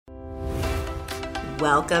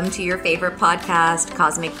Welcome to your favorite podcast,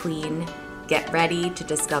 Cosmic Queen. Get ready to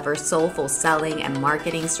discover soulful selling and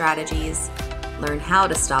marketing strategies. Learn how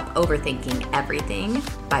to stop overthinking everything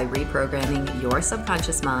by reprogramming your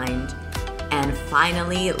subconscious mind. And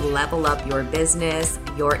finally, level up your business,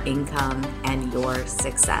 your income, and your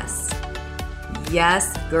success.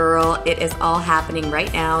 Yes, girl, it is all happening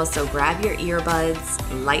right now. So grab your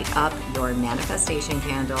earbuds, light up your manifestation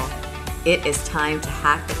candle. It is time to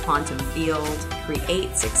hack the quantum field,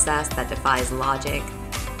 create success that defies logic,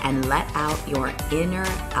 and let out your inner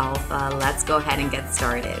alpha. Let's go ahead and get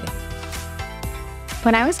started.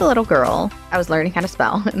 When I was a little girl, I was learning how to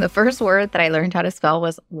spell. And the first word that I learned how to spell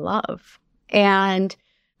was love. And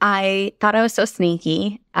I thought I was so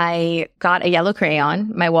sneaky. I got a yellow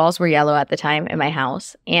crayon. My walls were yellow at the time in my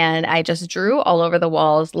house. And I just drew all over the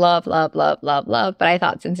walls, love, love, love, love, love. But I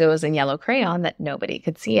thought since it was in yellow crayon that nobody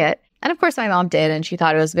could see it. And of course, my mom did, and she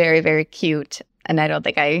thought it was very, very cute. And I don't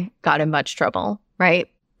think I got in much trouble, right?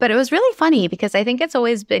 But it was really funny because I think it's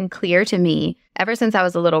always been clear to me ever since I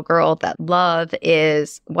was a little girl that love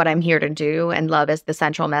is what I'm here to do. And love is the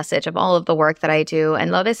central message of all of the work that I do. And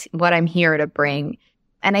love is what I'm here to bring.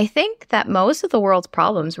 And I think that most of the world's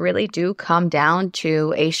problems really do come down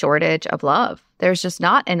to a shortage of love. There's just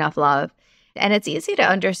not enough love. And it's easy to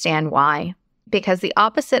understand why. Because the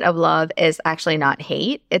opposite of love is actually not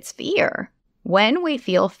hate, it's fear. When we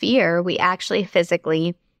feel fear, we actually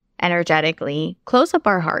physically, energetically close up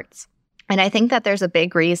our hearts. And I think that there's a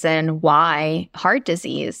big reason why heart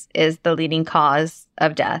disease is the leading cause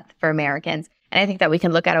of death for Americans. And I think that we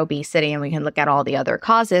can look at obesity and we can look at all the other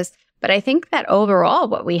causes. But I think that overall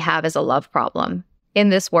what we have is a love problem in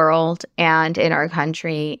this world and in our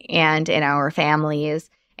country and in our families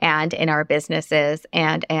and in our businesses,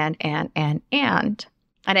 and. And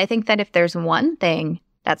I think that if there's one thing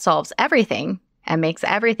that solves everything and makes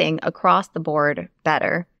everything across the board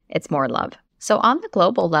better, it's more love. So on the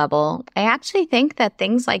global level, I actually think that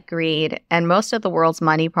things like greed and most of the world's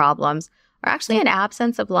money problems are actually an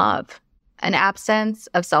absence of love, an absence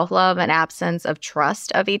of self-love, an absence of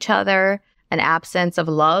trust of each other, an absence of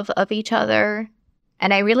love of each other.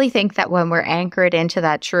 And I really think that when we're anchored into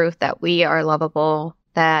that truth that we are lovable,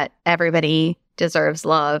 that everybody deserves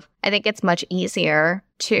love, I think it's much easier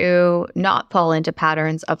to not fall into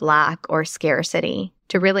patterns of lack or scarcity,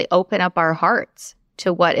 to really open up our hearts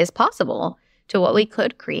to what is possible, to what we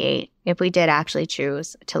could create if we did actually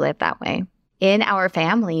choose to live that way. In our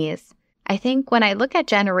families, I think when I look at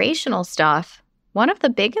generational stuff, one of the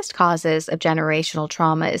biggest causes of generational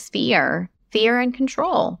trauma is fear and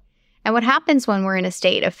control. And what happens when we're in a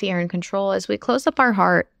state of fear and control is we close up our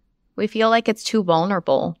heart. We feel like it's too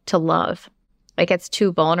vulnerable to love, like it's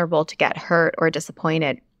too vulnerable to get hurt or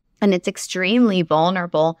disappointed. And it's extremely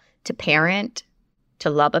vulnerable to parent, to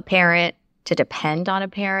love a parent, to depend on a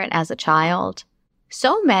parent as a child.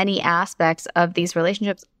 So many aspects of these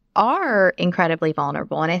relationships are incredibly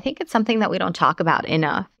vulnerable. And I think it's something that we don't talk about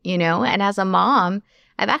enough, And as a mom,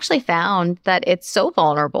 I've actually found that it's so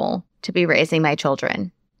vulnerable to be raising my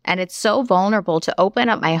children. And it's so vulnerable to open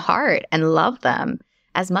up my heart and love them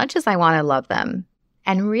as much as I want to love them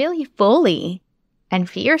and really fully and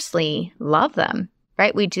fiercely love them,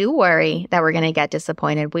 right? We do worry that we're going to get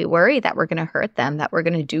disappointed. We worry that we're going to hurt them, that we're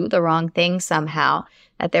going to do the wrong thing somehow,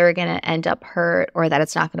 that they're going to end up hurt or that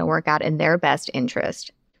it's not going to work out in their best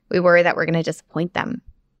interest. We worry that we're going to disappoint them.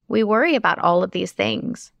 We worry about all of these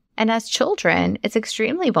things. And as children, it's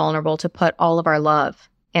extremely vulnerable to put all of our love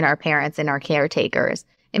in our parents and our caretakers,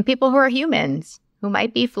 in people who are humans, who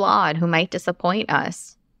might be flawed, who might disappoint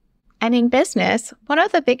us. And in business, one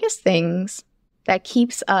of the biggest things that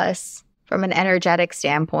keeps us, from an energetic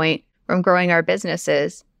standpoint, from growing our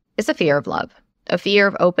businesses is a fear of love, a fear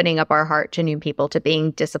of opening up our heart to new people, to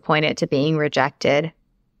being disappointed, to being rejected.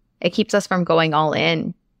 It keeps us from going all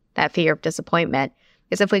in, that fear of disappointment.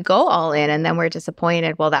 Because if we go all in and then we're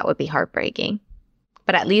disappointed, well, that would be heartbreaking.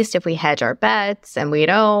 But at least if we hedge our bets and we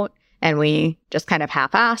don't, and we just kind of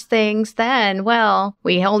half-ass things, then, well,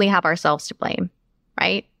 we only have ourselves to blame,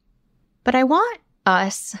 right? But I want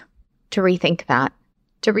us to rethink that,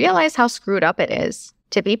 to realize how screwed up it is,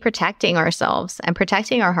 to be protecting ourselves and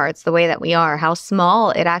protecting our hearts the way that we are, how small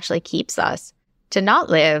it actually keeps us, to not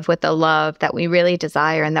live with the love that we really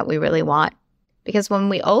desire and that we really want. Because when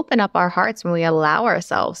we open up our hearts, when we allow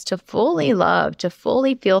ourselves to fully love, to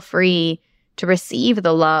fully feel free, to receive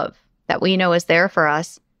the love that we know is there for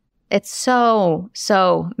us, it's so,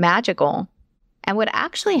 so magical. And what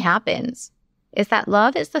actually happens is that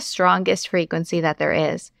love is the strongest frequency that there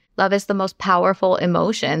is. Love is the most powerful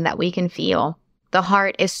emotion that we can feel. The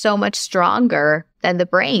heart is so much stronger than the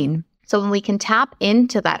brain. So when we can tap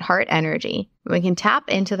into that heart energy, when we can tap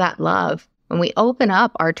into that love, when we open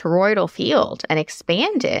up our toroidal field and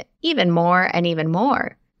expand it even more and even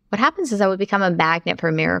more, what happens is that we become a magnet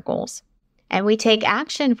for miracles. And we take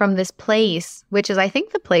action from this place, which is, I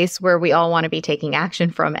think, the place where we all want to be taking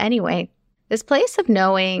action from anyway. This place of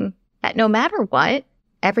knowing that no matter what,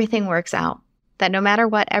 everything works out. That no matter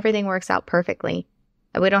what, everything works out perfectly.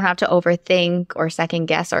 That we don't have to overthink or second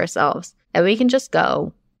guess ourselves. That we can just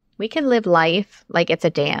go. We can live life like it's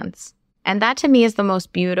a dance. And that to me is the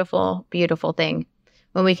most beautiful, beautiful thing.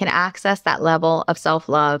 When we can access that level of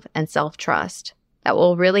self-love and self-trust that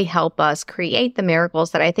will really help us create the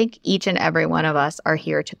miracles that I think each and every one of us are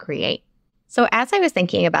here to create. So as I was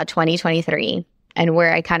thinking about 2023 and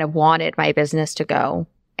where I kind of wanted my business to go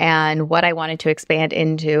and what I wanted to expand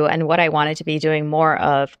into and what I wanted to be doing more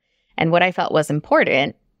of and what I felt was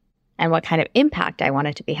important and what kind of impact I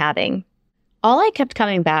wanted to be having, all I kept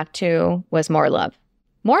coming back to was more love.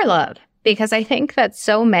 More love, because I think that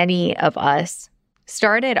so many of us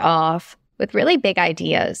started off with really big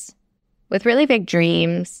ideas, with really big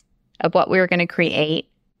dreams of what we were going to create,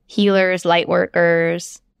 healers, light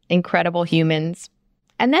workers, incredible humans.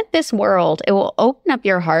 And then this world, it will open up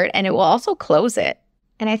your heart and it will also close it.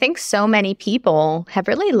 And I think so many people have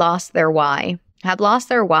really lost their why, have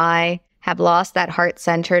lost that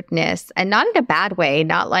heart-centeredness, and not in a bad way,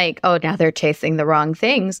 not like, oh, now they're chasing the wrong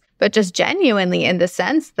things, but just genuinely in the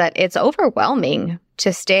sense that it's overwhelming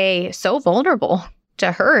to stay so vulnerable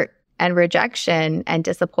to hurt and rejection and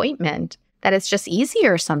disappointment, that it's just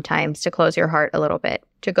easier sometimes to close your heart a little bit,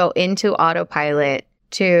 to go into autopilot,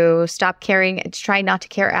 to stop caring, to try not to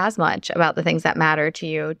care as much about the things that matter to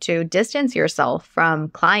you, to distance yourself from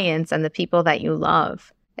clients and the people that you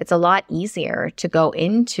love. It's a lot easier to go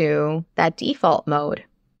into that default mode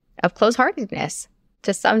of close-heartedness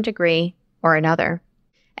to some degree or another.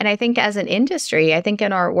 And I think as an industry, I think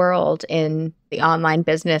in our world, in the online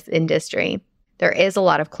business industry, there is a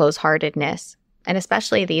lot of close-heartedness. And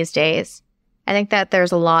especially these days, I think that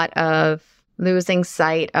there's a lot of losing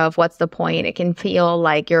sight of what's the point. It can feel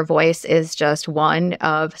like your voice is just one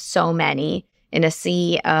of so many in a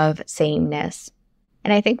sea of sameness.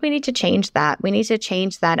 And I think we need to change that. We need to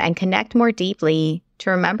change that and connect more deeply to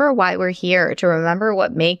remember why we're here, to remember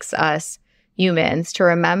what makes us humans, to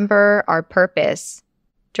remember our purpose,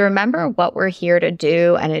 to remember what we're here to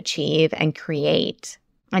do and achieve and create,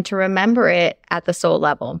 and to remember it at the soul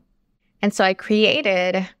level. And so I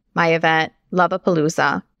created my event,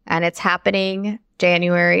 Love-A-Palooza, and it's happening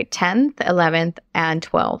January 10th, 11th, and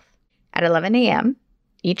 12th at 11 a.m.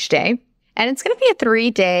 each day. And it's going to be a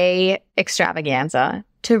 3-day extravaganza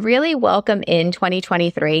to really welcome in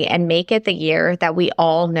 2023 and make it the year that we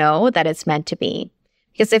all know that it's meant to be.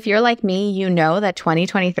 Because if you're like me, you know that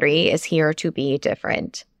 2023 is here to be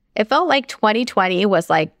different. It felt like 2020 was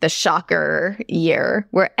like the shocker year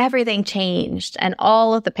where everything changed and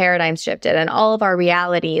all of the paradigms shifted and all of our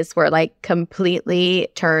realities were like completely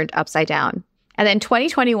turned upside down. And then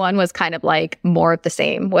 2021 was kind of like more of the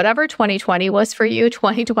same. Whatever 2020 was for you,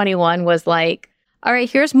 2021 was like, all right,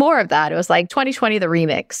 here's more of that. It was like 2020, the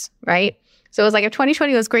remix, right? So it was like, if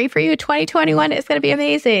 2020 was great for you, 2021 is going to be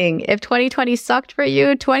amazing. If 2020 sucked for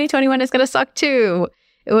you, 2021 is going to suck too.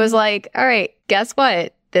 It was like, all right, guess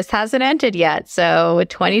what? This hasn't ended yet. So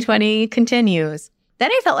 2020 continues. Then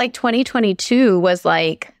I felt like 2022 was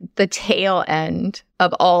like the tail end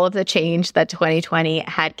of all of the change that 2020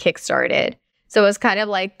 had kickstarted. So it was kind of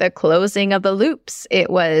like the closing of the loops. It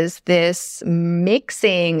was this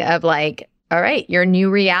mixing of like, all right, your new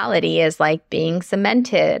reality is like being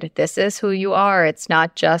cemented. This is who you are. It's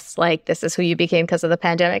not just like this is who you became because of the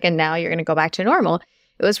pandemic and now you're going to go back to normal.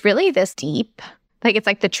 It was really this deep, like it's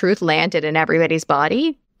like the truth landed in everybody's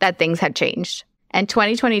body that things had changed. And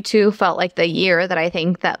 2022 felt like the year that I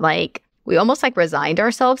think that like we almost like resigned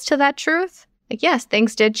ourselves to that truth. Like, yes,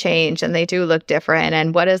 things did change and they do look different.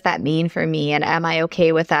 And what does that mean for me? And am I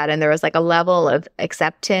okay with that? And there was like a level of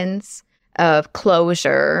acceptance, of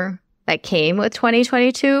closure that came with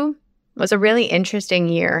 2022. It was a really interesting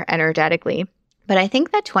year energetically. But I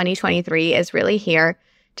think that 2023 is really here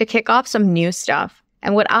to kick off some new stuff.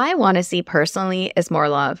 And what I want to see personally is more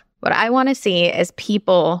love. What I want to see is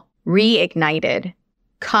people reignited,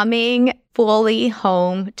 coming fully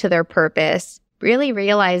home to their purpose, really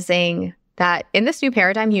realizing that in this new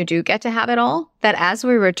paradigm, you do get to have it all, that as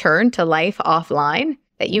we return to life offline,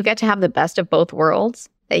 that you get to have the best of both worlds,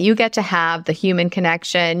 that you get to have the human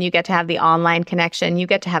connection, you get to have the online connection, you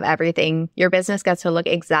get to have everything. Your business gets to look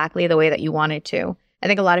exactly the way that you want it to. I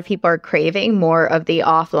think a lot of people are craving more of the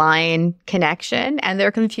offline connection and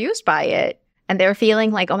they're confused by it. And they're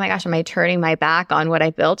feeling like, oh my gosh, am I turning my back on what I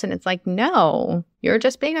built? And it's like, no, you're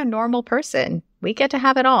just being a normal person. We get to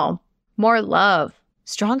have it all. More love,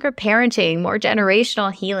 stronger parenting, more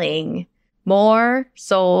generational healing, more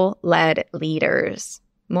soul-led leaders.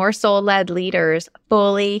 More soul-led leaders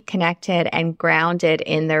fully connected and grounded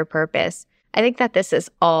in their purpose. I think that this is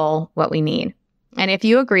all what we need. And if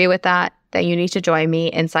you agree with that you need to join me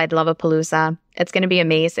inside Love-A-Palooza. It's going to be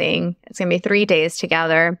amazing. It's going to be 3 days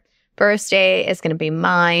together. First day is going to be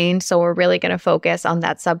mind. So we're really going to focus on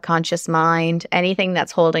that subconscious mind, anything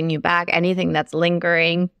that's holding you back, anything that's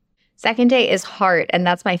lingering. Second day is heart, and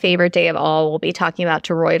that's my favorite day of all. We'll be talking about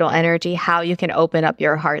toroidal energy, how you can open up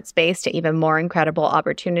your heart space to even more incredible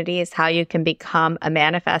opportunities, how you can become a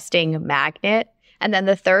manifesting magnet. And then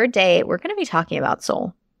the third day, we're going to be talking about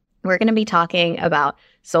soul. We're going to be talking about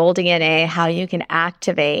soul DNA, how you can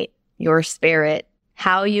activate your spirit,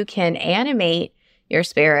 how you can animate your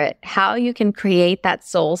spirit, how you can create that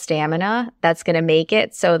soul stamina that's going to make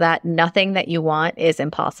it so that nothing that you want is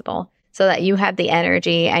impossible, so that you have the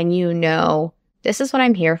energy and you know, this is what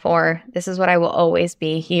I'm here for. This is what I will always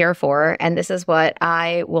be here for. And this is what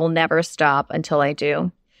I will never stop until I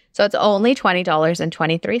do. So it's only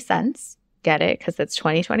 $20.23. Get it? Because it's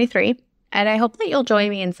 2023. And I hope that you'll join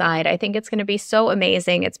me inside. I think it's going to be so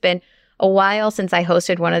amazing. It's been a while since I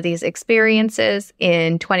hosted one of these experiences.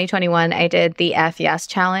 In 2021, I did the F Yes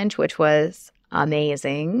Challenge, which was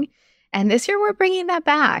amazing. And this year, we're bringing that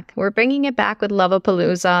back. We're bringing it back with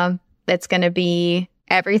Love-A-Palooza. It's going to be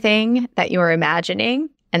everything that you are imagining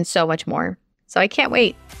and so much more. So I can't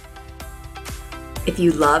wait. If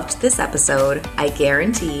you loved this episode, I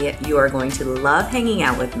guarantee you are going to love hanging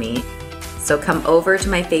out with me. So come over to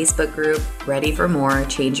my Facebook group, Ready for More,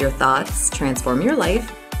 Change Your Thoughts, Transform Your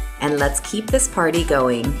Life, and let's keep this party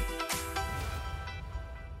going.